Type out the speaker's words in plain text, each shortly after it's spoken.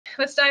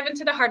let's dive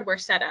into the hardware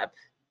setup,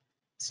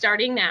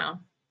 starting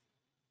now.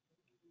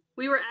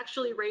 We were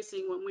actually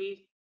racing when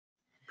we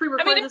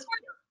pre-recorded this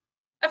video.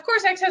 Of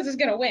course, Xsens is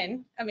going to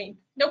win. I mean,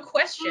 no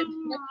question.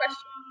 No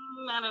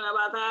question. I don't know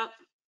about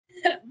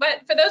that.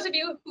 But for those of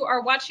you who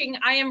are watching,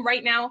 I am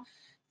right now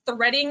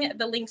threading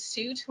the link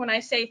suit. When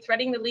I say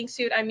threading the link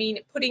suit, I mean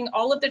putting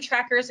all of the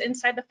trackers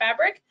inside the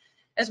fabric,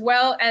 as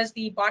well as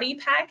the body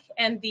pack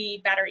and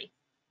the battery.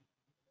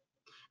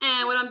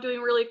 And what I'm doing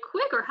really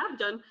quick, or have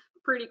done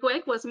pretty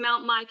quick, was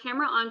mount my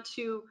camera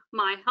onto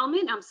my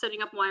helmet. I'm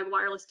setting up my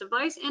wireless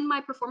device and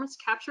my performance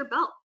capture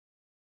belt.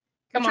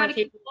 I'm trying to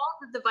keep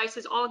all the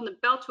devices on the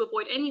belt to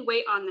avoid any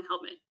weight on the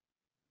helmet.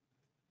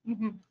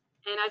 And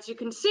as you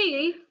can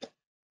see,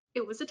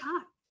 it was a tie.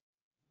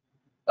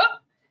 Oh,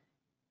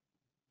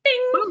 bing!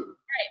 Boom. All right,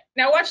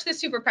 now watch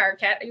this superpower,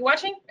 Kat. Are you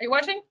watching? Are you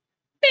watching?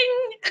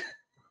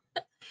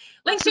 Bing!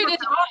 Link suit is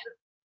on.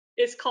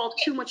 It's called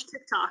too much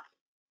TikTok.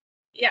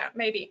 Yeah,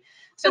 maybe.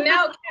 So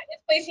now Kat is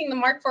placing the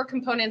Mark IV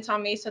components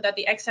on me so that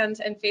the Xsens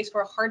and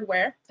Faceware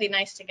hardware play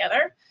nice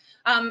together.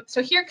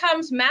 So here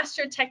comes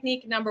master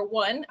technique number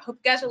 1. I hope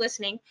you guys are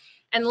listening.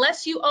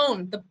 Unless you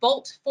own the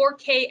Bolt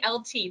 4K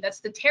LT, that's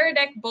the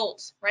Teradek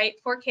Bolt, right?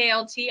 4K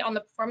LT on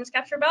the performance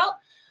capture belt.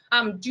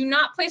 Do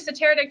not place the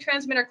Teradek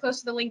transmitter close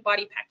to the link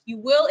body pack. You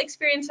will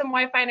experience some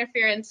Wi-Fi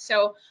interference.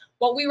 So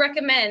what we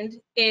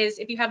recommend is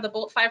if you have the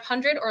Bolt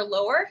 500 or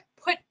lower,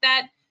 put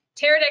that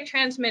Teradek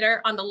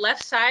transmitter on the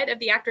left side of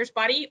the actor's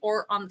body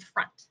or on the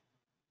front.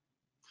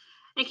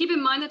 And keep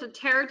in mind that the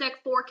Teradek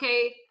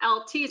 4K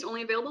LT is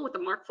only available with the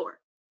Mark IV.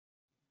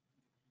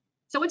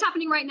 So what's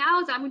happening right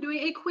now is I'm doing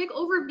a quick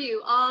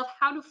overview of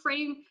how to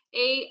frame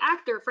a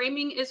actor.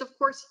 Framing is, of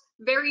course,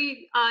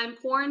 very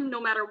important no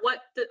matter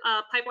what the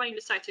pipeline you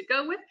decide to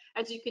go with.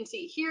 As you can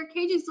see here,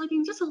 Cage is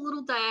looking just a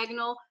little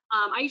diagonal.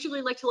 I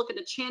usually like to look at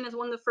the chin as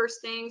one of the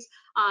first things,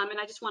 and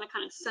I just want to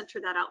kind of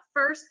center that out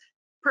first.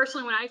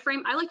 Personally, when I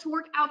frame, I like to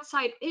work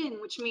outside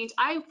in, which means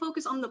I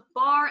focus on the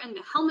bar and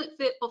the helmet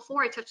fit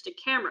before I touch the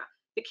camera.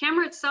 The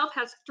camera itself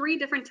has 3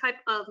 different types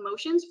of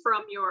motions,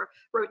 from your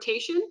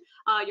rotation,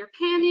 your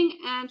panning,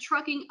 and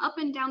trucking up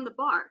and down the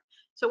bar.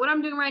 So what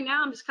I'm doing right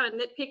now, I'm just kind of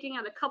nitpicking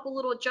at a couple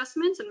little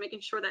adjustments and making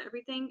sure that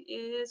everything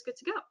is good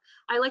to go.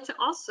 I like to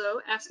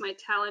also ask my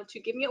talent to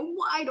give me a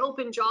wide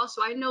open jaw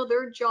so I know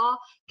their jaw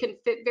can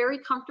fit very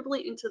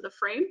comfortably into the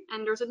frame,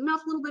 and there's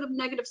enough little bit of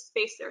negative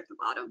space there at the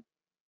bottom.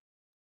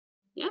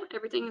 Yeah,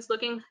 everything is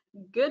looking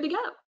good to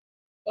go.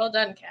 Well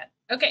done, Kat.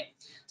 Okay,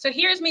 so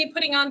here's me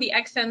putting on the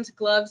Xsens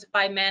Gloves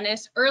by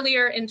Manus.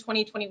 Earlier in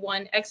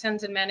 2021,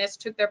 Xsens and Manus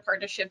took their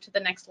partnership to the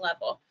next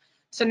level.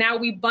 So now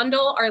we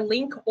bundle our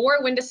Link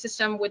or Windows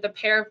system with a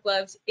pair of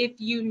gloves if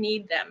you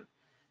need them.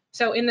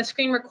 So in the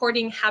screen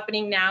recording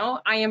happening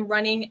now, I am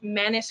running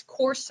Manus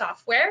Core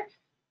software.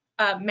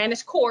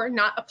 Manus Core,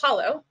 not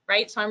Apollo,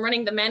 right? So I'm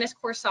running the Manus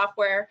Core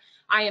software.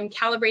 I am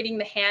calibrating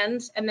the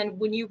hands, and then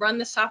when you run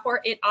the software,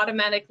 it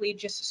automatically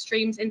just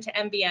streams into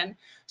MVN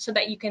so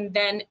that you can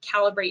then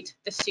calibrate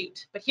the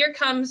suit. But here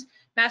comes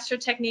master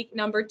technique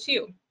number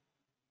 2.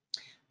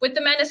 With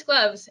the Manus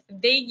gloves,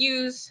 they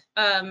use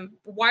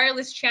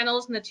wireless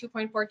channels in the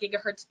 2.4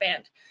 gigahertz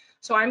band.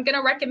 So I'm going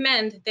to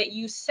recommend that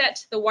you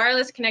set the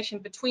wireless connection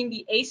between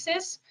the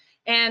ASIS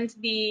and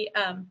the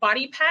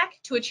body pack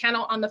to a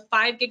channel on the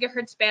 5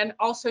 gigahertz band,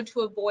 also to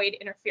avoid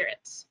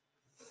interference.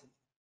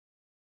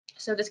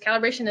 So this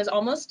calibration is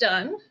almost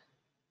done.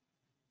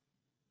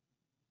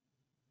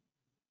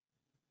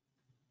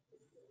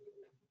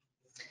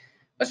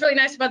 What's really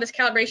nice about this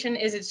calibration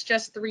is it's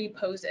just 3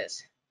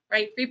 poses,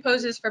 right? 3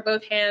 poses for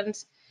both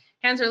hands.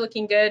 Hands are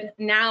looking good.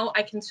 Now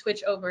I can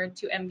switch over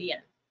to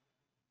MVN.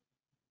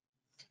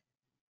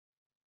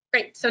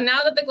 Great, so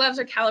now that the gloves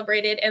are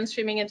calibrated and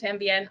streaming into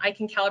MVN, I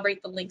can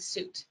calibrate the Link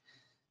suit.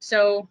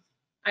 So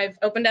I've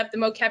opened up the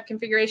Mocap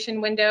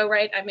configuration window,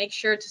 right? I make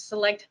sure to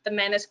select the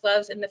Manus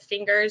gloves in the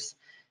fingers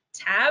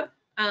tab.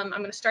 I'm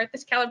going to start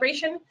this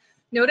calibration.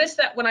 Notice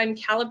that when I'm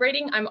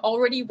calibrating, I'm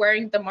already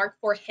wearing the Mark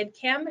IV head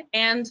cam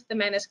and the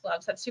Manus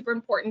gloves. That's super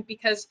important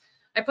because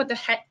I put the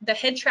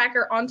head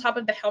tracker on top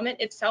of the helmet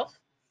itself,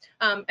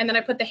 and then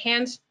I put the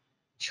hands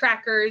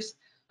trackers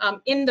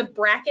in the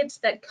brackets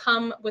that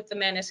come with the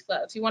Manus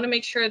gloves. You want to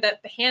make sure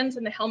that the hands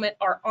and the helmet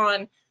are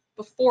on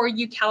before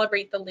you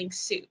calibrate the Link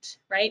suit,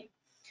 right?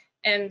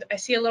 And I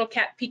see a little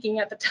cat peeking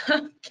at the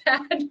top.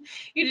 Cat,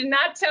 you did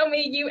not tell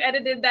me you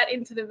edited that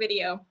into the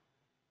video.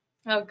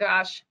 Oh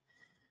gosh.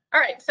 All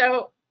right,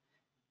 so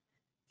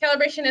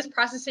calibration is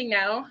processing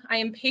now. I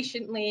am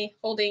patiently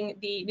holding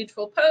the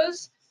neutral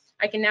pose.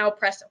 I can now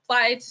press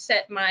apply to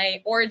set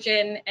my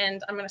origin,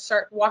 and I'm going to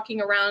start walking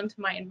around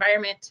my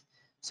environment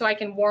so I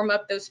can warm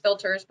up those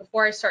filters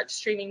before I start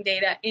streaming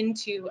data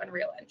into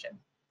Unreal Engine.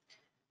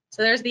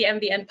 So there's the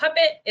MVN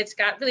puppet. It's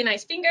got really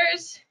nice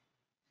fingers.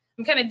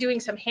 I'm kind of doing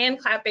some hand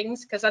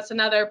clappings because that's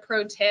another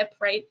pro tip,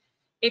 right?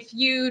 If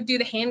you do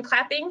the hand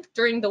clapping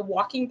during the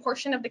walking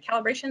portion of the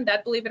calibration,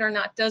 that, believe it or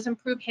not, does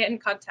improve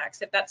hand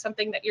contacts if that's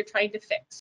something that you're trying to fix.